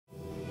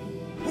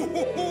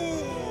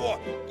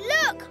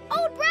Look,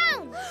 Old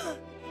Brown!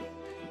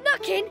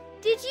 Nutkin,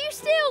 did you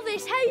steal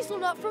this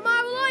hazelnut from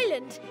our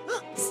island?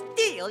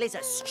 Steal is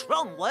a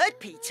strong word,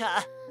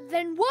 Peter.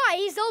 Then why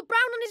is Old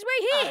Brown on his way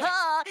here?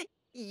 Aha!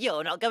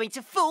 You're not going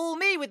to fool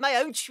me with my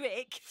own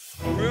trick.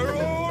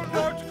 Squirrel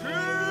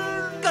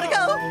Nutkin! Gotta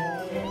go!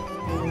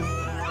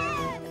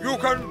 You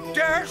can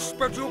dash,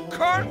 but you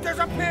can't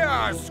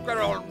disappear,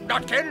 Squirrel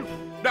Nutkin!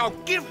 Now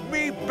give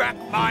me back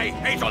my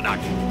hazelnut!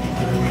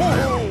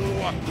 Oh!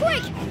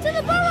 Quick, to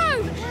the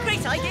burrow!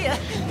 Great idea!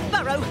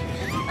 Burrow!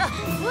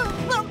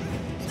 Well,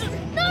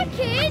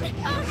 Nutkin!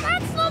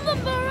 That's not the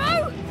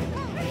burrow!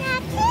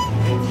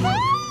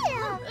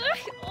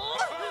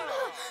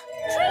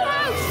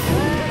 Treehouse!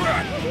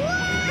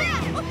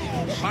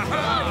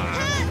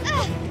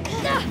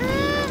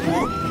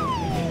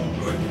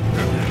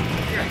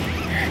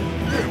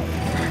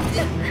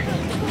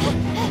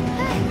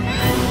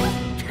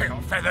 Tail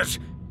feathers!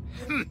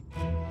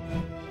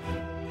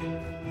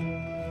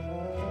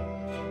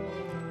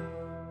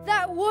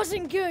 That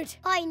wasn't good.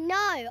 I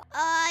know.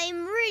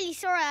 I'm really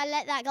sorry I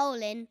let that goal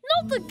in.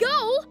 Not the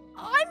goal!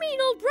 I mean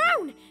Old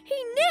Brown!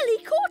 He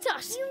nearly caught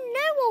us! You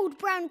know Old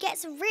Brown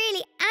gets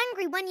really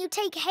angry when you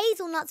take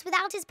hazelnuts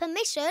without his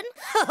permission.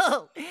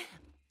 oh,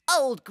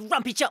 old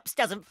Grumpy Chops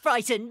doesn't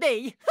frighten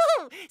me.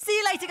 See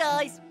you later,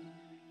 guys.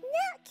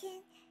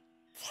 Nutkin,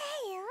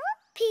 tail?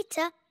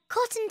 Peter,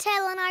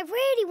 Cottontail and I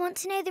really want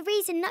to know the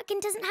reason Nutkin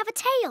doesn't have a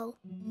tail.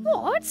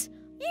 What?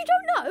 You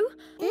don't know?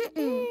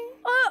 Mm-mm.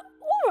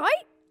 All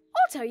right.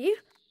 I'll tell you.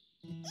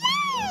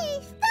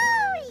 Yay!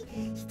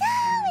 Story!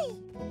 Story!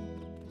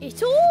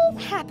 It all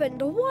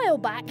happened a while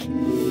back.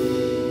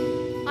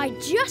 I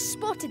just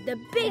spotted the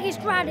biggest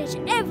radish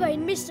ever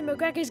in Mr.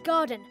 McGregor's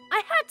garden.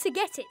 I had to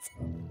get it.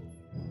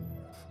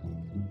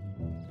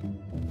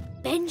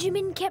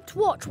 Benjamin kept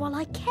watch while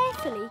I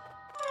carefully...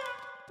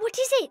 What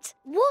is it?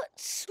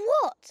 What's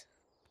what?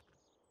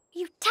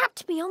 You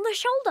tapped me on the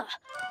shoulder.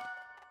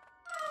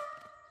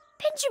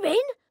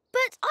 Benjamin?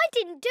 But I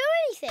didn't do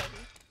anything.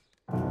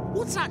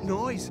 What's that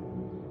noise?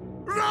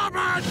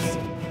 Rabbits!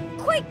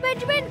 Quick,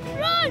 Benjamin,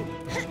 run!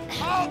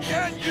 How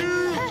can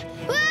you?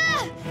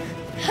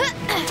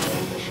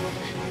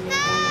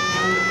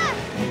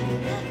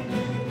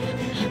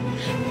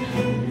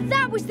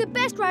 That was the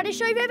best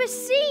radish I've ever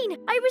seen.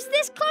 I was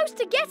this close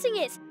to getting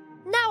it.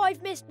 Now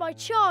I've missed my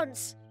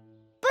chance.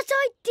 But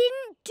I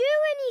didn't do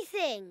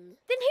anything.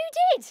 Then who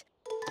did?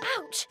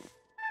 Ouch.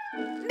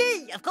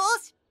 Me, of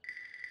course.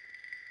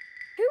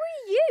 Who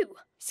are you?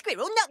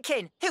 Squirrel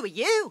Nutkin. Who are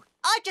you?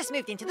 I've just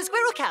moved into the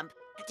squirrel camp.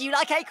 Do you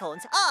like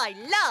acorns? I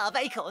love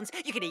acorns.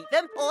 You can eat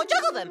them or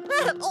juggle them.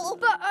 But you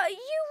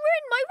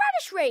ruined my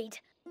radish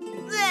raid.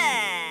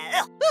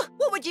 There.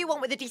 What would you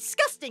want with a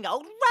disgusting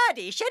old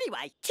radish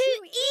anyway?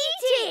 To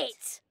eat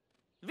it.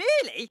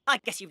 Really? I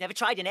guess you've never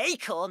tried an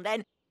acorn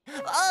then.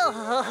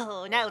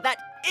 Oh, now that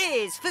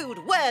is food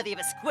worthy of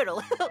a squirrel.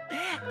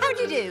 How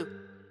do you do?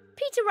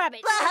 Peter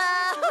Rabbit.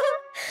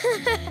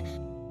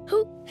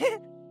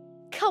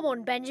 Come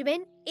on,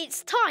 Benjamin.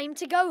 It's time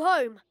to go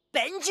home.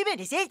 Benjamin,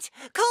 is it?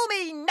 Call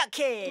me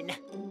Nutkin.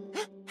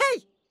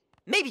 Hey,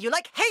 maybe you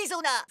like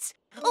hazelnuts.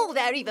 Oh,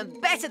 they're even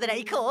better than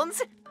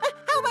acorns.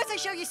 How about I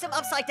show you some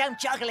upside-down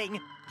juggling?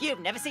 You've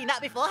never seen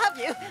that before, have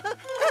you?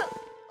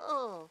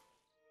 Oh.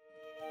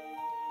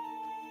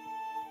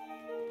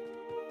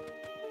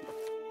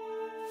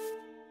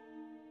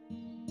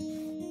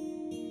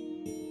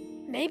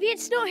 Maybe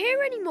it's not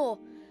here anymore.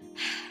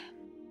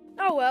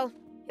 Oh well,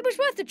 it was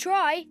worth a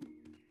try.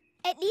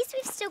 At least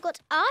we've still got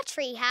our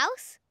tree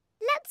house.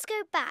 Let's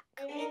go back.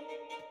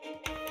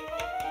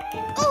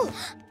 Oh,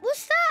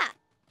 what's that?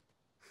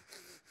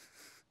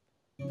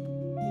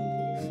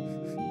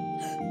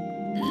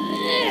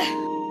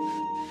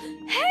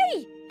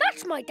 Hey,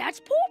 that's my dad's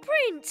paw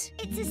print.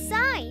 It's a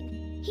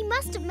sign. He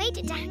must have made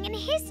it to hang in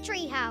his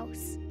tree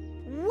house.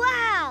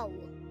 Wow!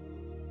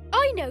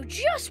 I know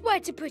just where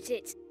to put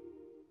it.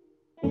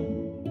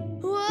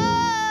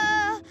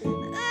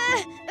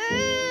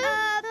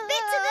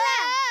 Bit to the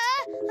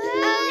left.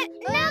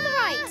 Now the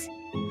right.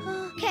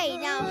 Okay,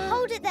 now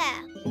hold it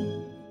there.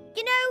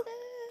 You know,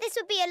 this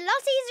would be a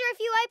lot easier if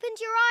you opened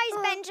your eyes,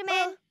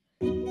 Benjamin.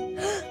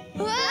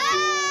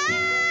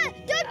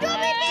 Don't drop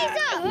me,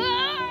 Peter!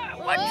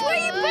 Watch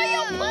where you put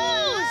your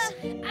paws!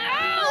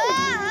 Ow!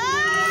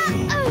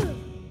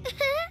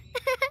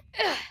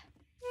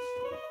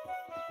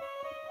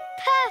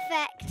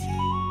 Perfect.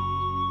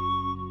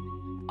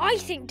 I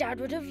think Dad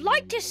would have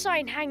liked a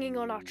sign hanging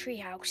on our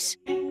treehouse.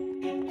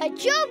 A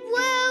job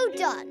well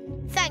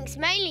done. Thanks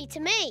mainly to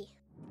me.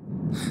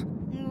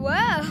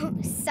 Whoa,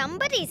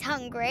 somebody's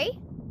hungry.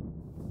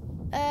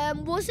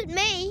 Wasn't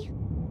me.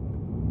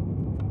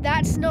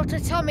 That's not a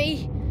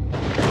tummy.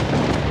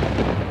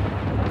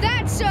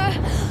 That's a...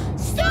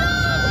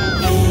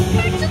 Stop!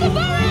 Back to the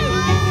burrow!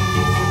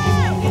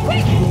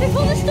 Quick,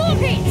 before the storm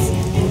hits!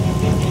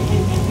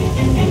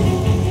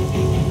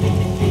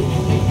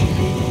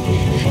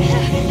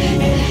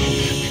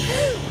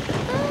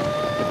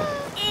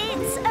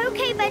 It's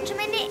okay,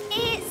 Benjamin.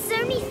 It's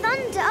only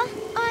thunder.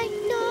 I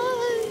know.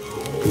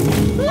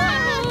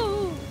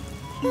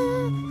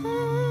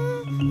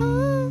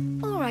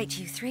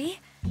 Tree.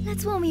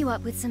 Let's warm you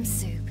up with some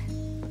soup.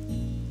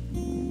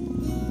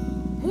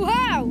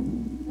 Wow!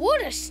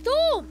 What a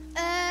storm!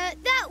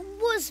 That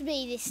was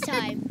me this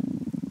time.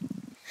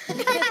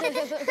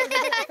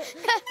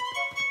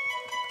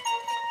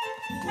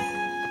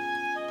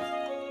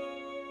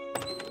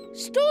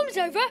 Storm's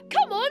over.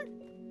 Come on.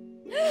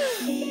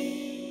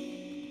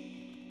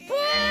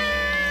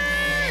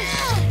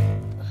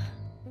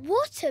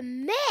 What a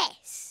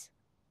mess!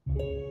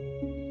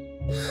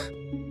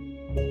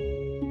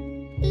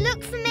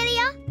 Look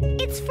familiar?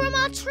 It's from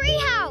our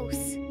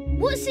treehouse.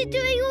 What's it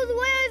doing all the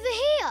way over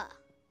here?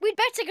 We'd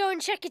better go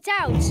and check it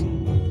out.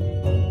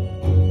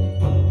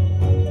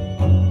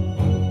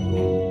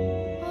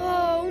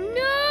 Oh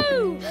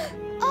no!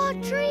 Our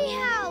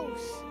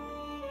treehouse!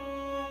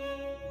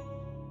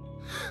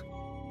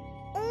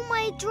 All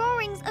my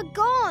drawings are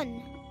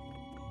gone.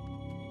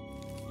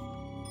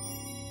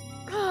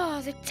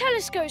 Oh, the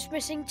telescope's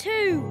missing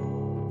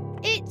too.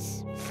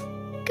 It's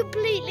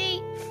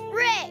completely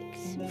wrecked.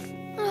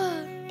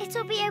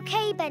 It'll be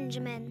okay,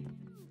 Benjamin.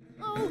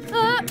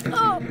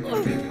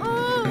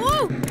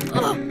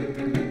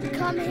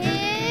 Come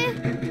here.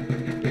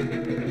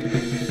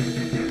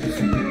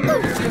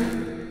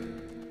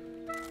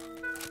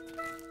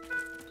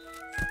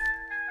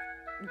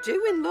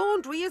 Doing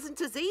laundry isn't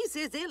as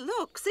easy as it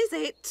looks, is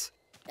it?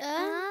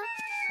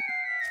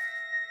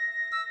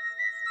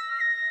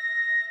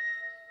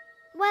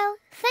 Well,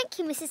 thank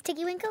you, Mrs.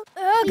 Tiggywinkle.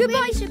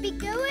 Goodbye. We should be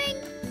going.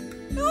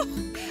 Oh,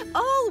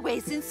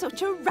 always in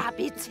such a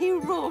rabbity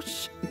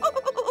rush.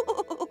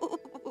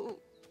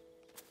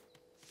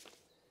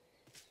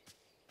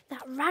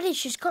 That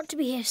radish has got to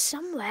be here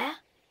somewhere.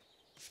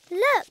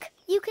 Look,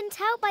 you can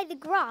tell by the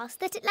grass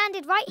that it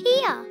landed right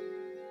here.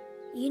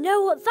 You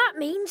know what that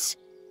means?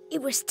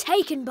 It was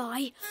taken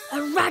by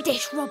a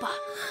radish robber.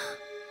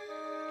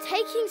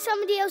 Taking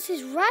somebody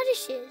else's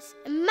radishes?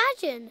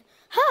 Imagine.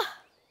 Huh.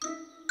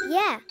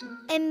 Yeah,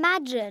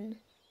 imagine.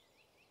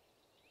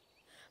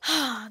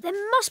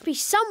 There must be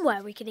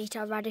somewhere we can eat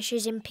our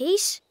radishes in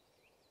peace.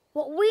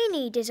 What we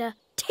need is a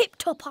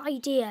tip-top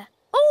idea.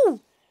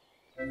 Oh!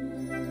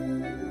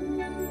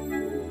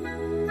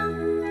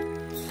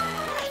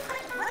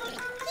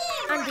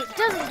 And it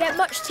doesn't get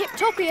much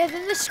tip-toppier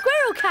than the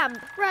squirrel camp.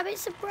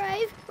 Rabbits are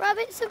brave.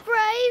 Rabbits are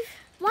brave.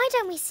 Why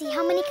don't we see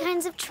how many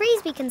kinds of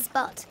trees we can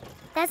spot?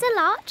 There's a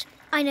larch.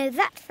 I know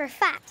that for a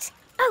fact.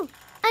 Oh,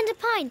 and a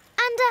pine.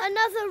 And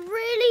another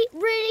really,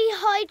 really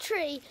high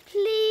tree.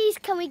 Please,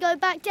 can we go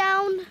back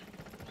down?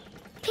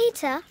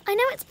 Peter, I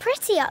know it's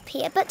pretty up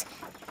here, but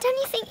don't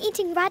you think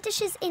eating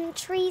radishes in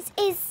trees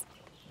is,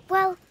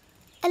 well,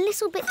 a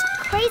little bit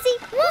crazy?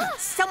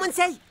 Someone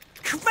say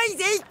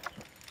crazy!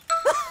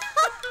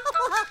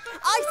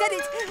 I said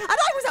it, and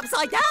I was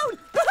upside down!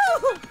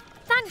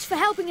 Thanks for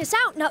helping us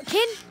out,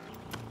 Nutkin.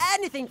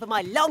 Anything for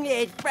my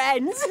long-eared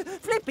friends.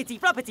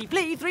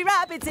 Flippity-floppity-flee, 3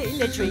 rabbits in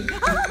a tree.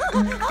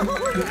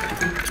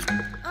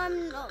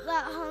 I'm not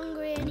that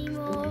hungry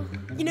anymore.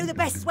 You know the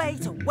best way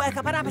to work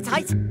up an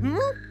appetite?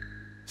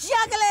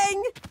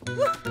 Juggling!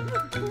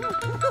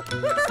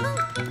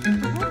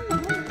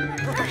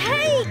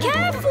 Hey,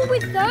 careful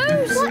with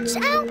those! Watch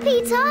out,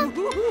 Peter!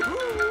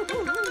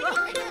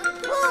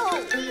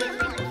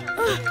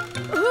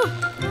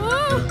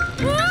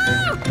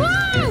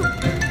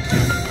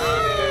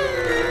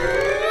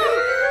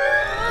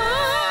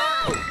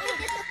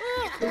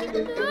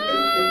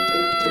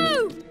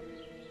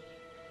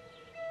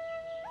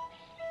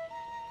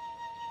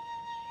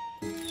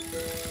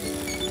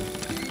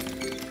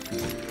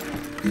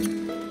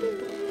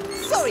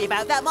 Sorry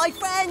about that, my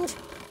friend.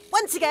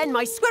 Once again,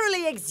 my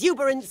squirrely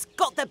exuberance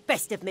got the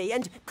best of me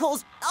and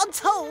caused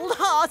untold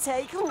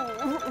heartache.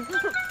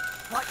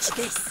 Watch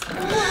this.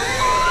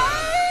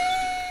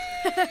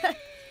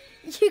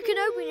 You can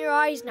open your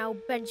eyes now,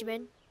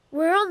 Benjamin.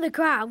 We're on the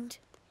ground.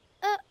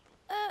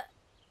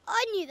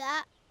 I knew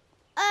that.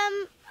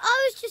 I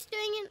was just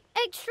doing an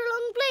extra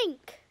long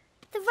blink.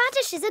 The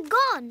radishes are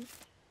gone.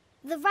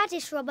 The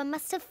radish robber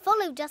must have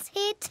followed us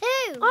here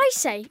too. I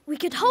say we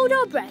could hold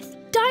our breath,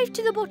 dive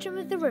to the bottom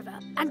of the river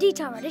and eat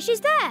our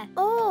radishes there.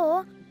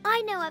 Or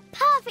I know a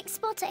perfect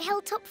spot at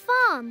Hilltop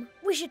Farm.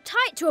 We should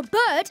tie it to a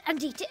bird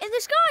and eat it in the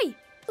sky.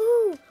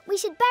 Ooh, we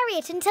should bury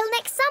it until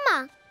next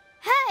summer.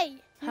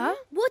 Hey! Huh?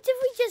 What if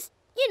we just,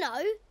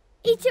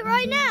 eat it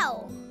right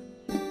now?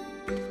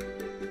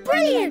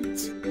 Brilliant!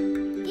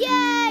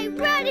 Yay!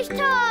 Radish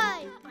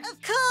time!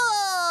 Of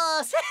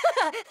course!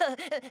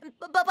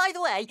 But by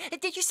the way,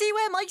 did you see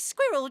where my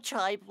squirrel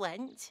tribe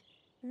went?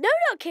 No,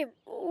 Nutkin,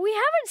 we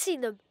haven't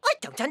seen them. I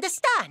don't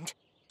understand.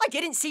 I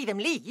didn't see them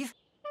leave.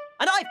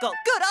 And I've got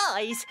good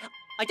eyes.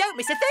 I don't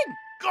miss a thing.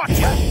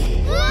 Gotcha!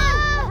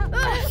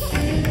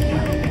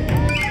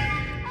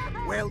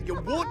 Well, you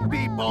won't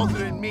be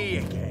bothering me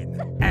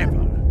again,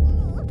 ever.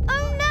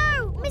 Oh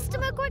no! Mr.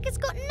 McGregor's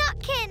got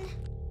Nutkin!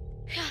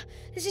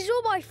 This is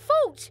all my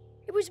fault.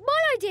 It was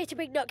my idea to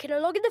bring Nutkin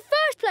along in the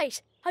first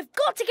place. I've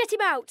got to get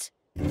him out.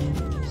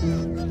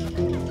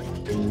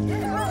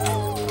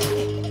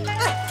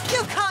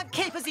 You can't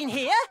keep us in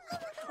here.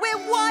 We're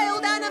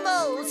wild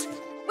animals.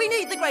 We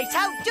need the great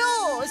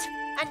outdoors.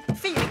 And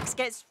Felix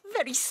gets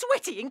very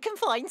sweaty in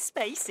confined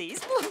spaces.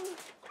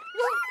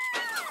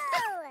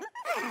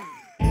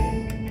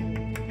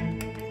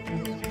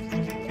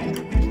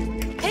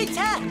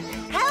 Peter,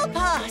 help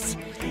us!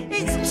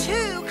 It's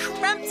too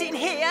cramped in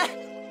here.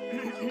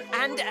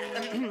 And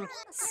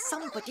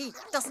somebody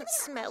doesn't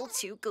smell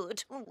too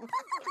good.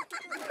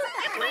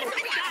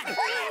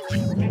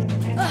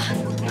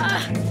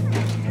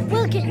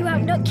 We'll get you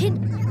out, Nutkin.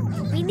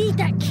 We need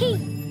that key.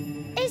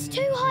 It's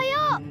too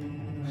high up.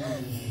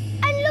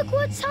 And look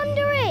what's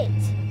under it.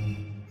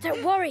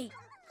 Don't worry.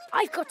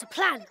 I've got a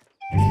plan.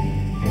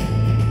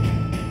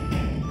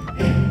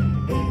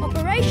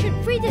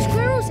 Operation Free the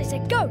Squirrels is a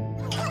go.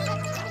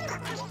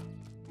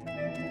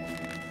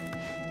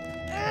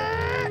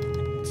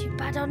 Too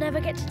bad I'll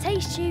never get to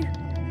taste you.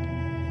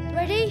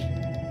 Ready?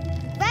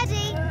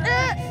 Ready?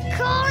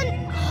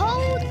 Can't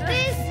hold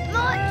this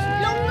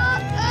much longer.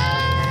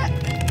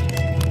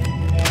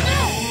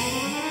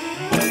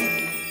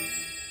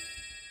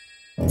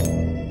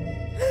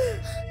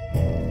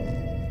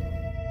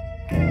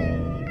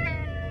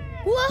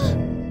 What?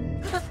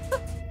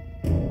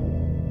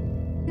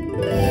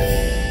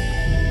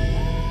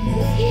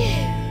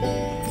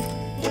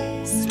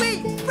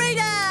 Sweet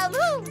freedom!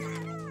 Woo!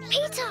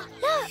 Peter,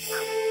 look!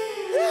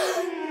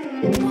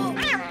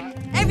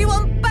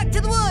 Everyone back to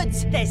the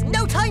woods! There's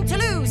no time to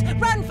lose!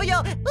 Run for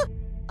your...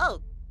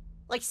 Oh,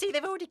 I see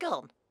they've already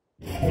gone.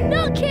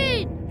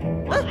 Nutkin!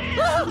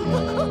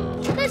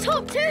 Let's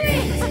hop to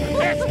it!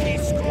 Pesky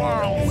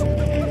squirrels!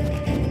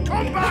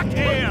 Come back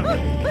here!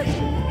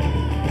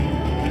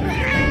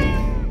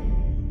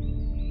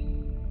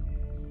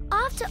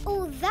 After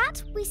all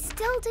that, we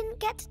still didn't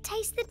get to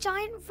taste the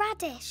giant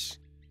radish.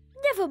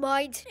 Never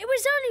mind. It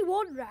was only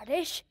one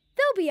radish.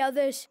 There'll be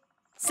others.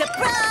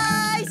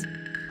 Surprise!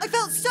 I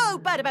felt so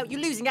bad about you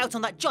losing out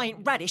on that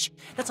giant radish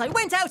that I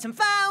went out and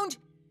found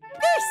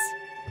this!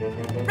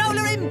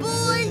 Roller in,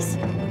 boys!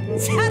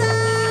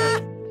 Ta-da!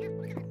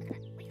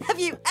 Have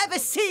you ever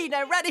seen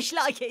a radish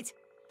like it?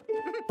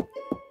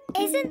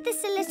 Isn't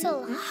this a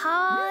little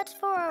hard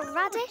for a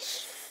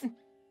radish?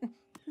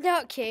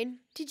 Nutkin,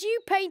 did you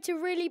paint a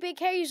really big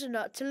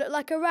hazelnut to look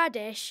like a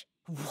radish?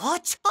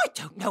 What? I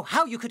don't know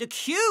how you could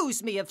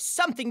accuse me of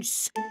something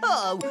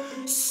so...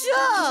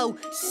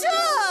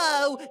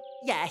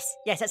 Yes,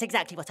 that's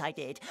exactly what I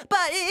did.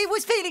 But it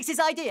was Felix's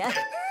idea.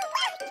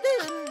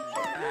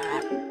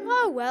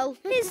 Oh, well,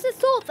 it's the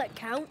thought that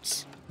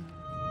counts.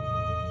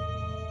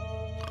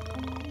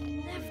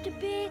 Left a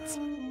bit,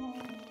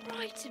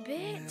 right a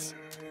bit.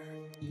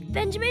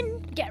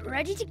 Benjamin, get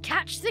ready to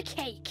catch the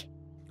cake.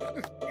 Ow!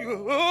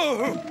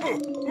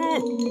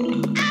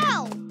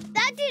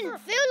 That didn't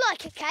feel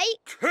like a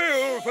cake.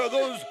 Tail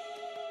feathers!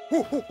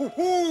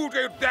 Who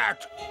did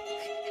that?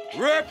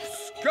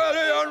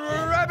 Rapscallion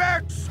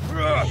rabbits!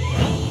 Row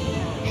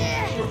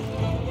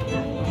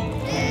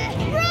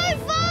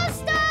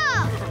faster!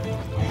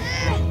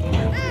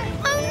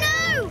 Oh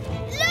no!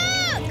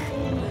 Look!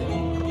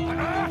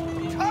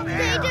 Come They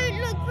here! don't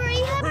look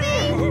very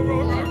happy.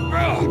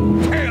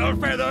 Tail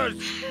feathers!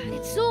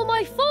 It's all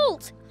my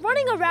fault.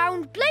 Running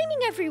around,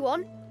 blaming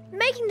everyone,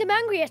 making them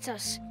angry at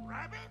us.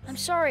 I'm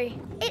sorry.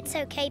 It's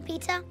okay,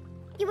 Peter.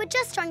 You were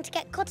just trying to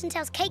get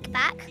Cottontail's cake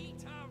back.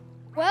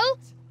 Well,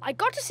 I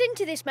got us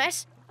into this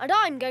mess, and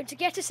I'm going to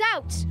get us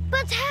out.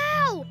 But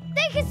how?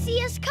 They can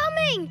see us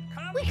coming.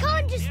 We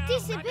can't just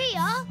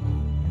disappear.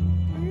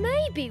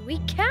 Maybe we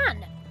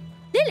can.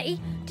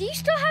 Lily, do you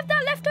still have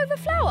that leftover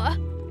flour?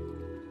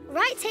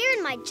 Right here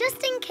in my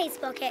just-in-case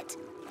pocket.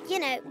 You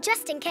know,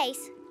 just in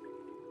case.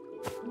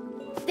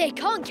 They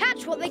can't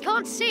catch what they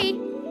can't see.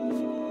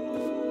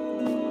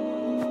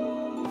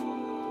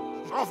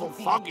 It's awful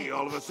foggy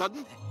all of a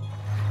sudden.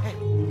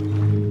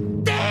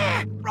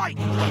 There! Right,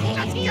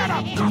 let's get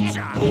up,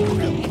 gotcha!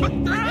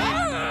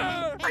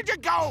 Where'd you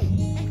go?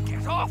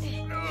 Get off!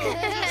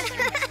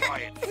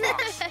 Quiet,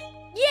 fox.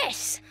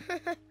 Yes!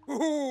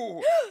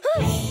 Ooh.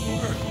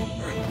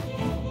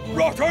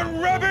 Rotten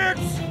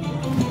rabbits!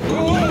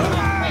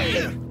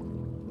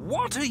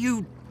 What are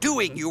you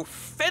doing, you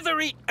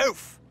feathery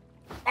oaf?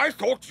 I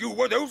thought you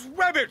were those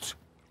rabbits.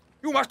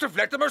 You must have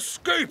let them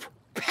escape.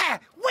 Pah!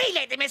 We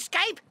let them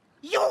escape!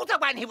 You're the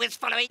one who was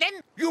following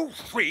them! You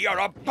three are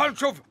a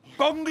bunch of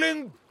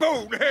bungling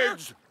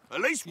boneheads.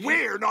 At least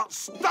we're not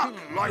stuck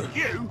like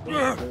you.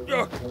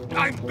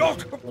 I'm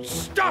not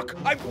stuck.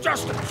 I'm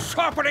just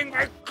sharpening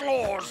my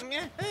claws.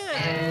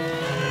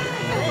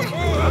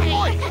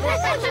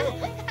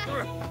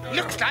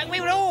 Looks like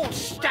we were all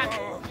stuck,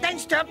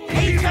 thanks to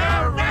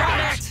Peter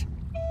Rabbit!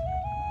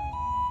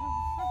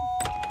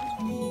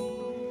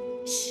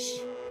 Shh.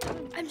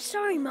 I'm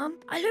sorry, Mum.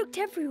 I looked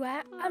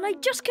everywhere and I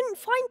just couldn't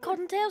find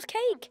Cottontail's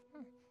cake.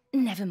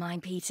 Never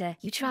mind, Peter.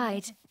 You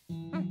tried.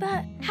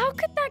 But how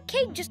could that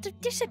cake just have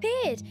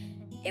disappeared?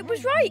 It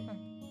was right.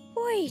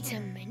 Wait a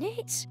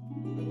minute.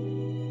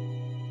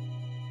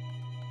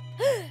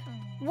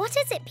 What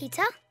is it,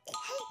 Peter?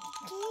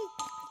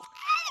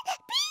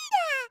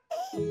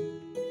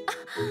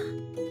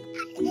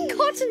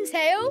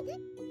 Cottontail?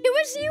 It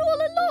was you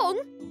all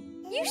along?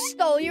 You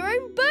stole your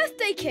own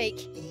birthday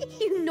cake.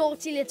 You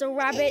naughty little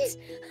rabbit.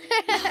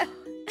 Birthday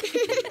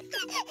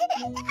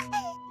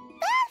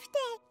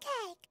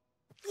cake!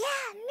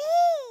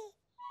 Yummy!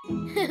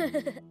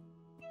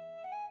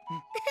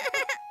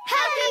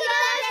 Happy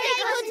birthday,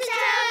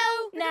 Cottontail!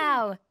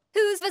 Now,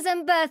 who's for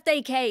some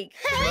birthday cake?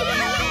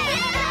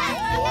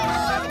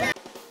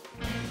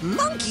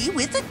 Monkey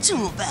with a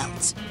tool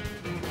belt.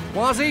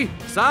 Quasi,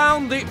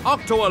 sound the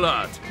Octo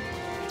alert.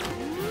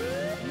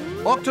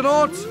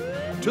 Octonauts,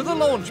 to the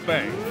launch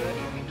bay.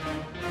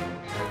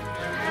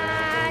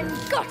 And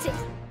got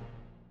it.